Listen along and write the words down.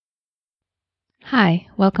Hi,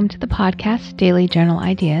 welcome to the podcast Daily Journal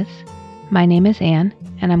Ideas. My name is Anne,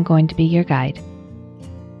 and I'm going to be your guide.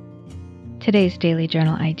 Today's Daily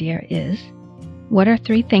Journal idea is, what are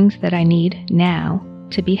 3 things that I need now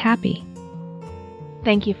to be happy?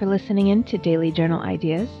 Thank you for listening in to Daily Journal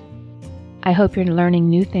Ideas. I hope you're learning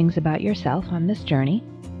new things about yourself on this journey.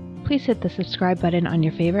 Please hit the subscribe button on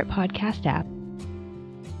your favorite podcast app.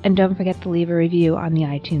 And don't forget to leave a review on the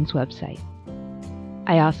iTunes website.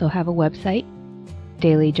 I also have a website,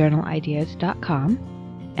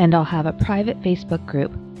 dailyjournalideas.com, and I'll have a private Facebook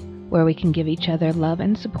group where we can give each other love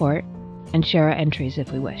and support and share our entries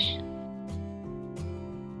if we wish.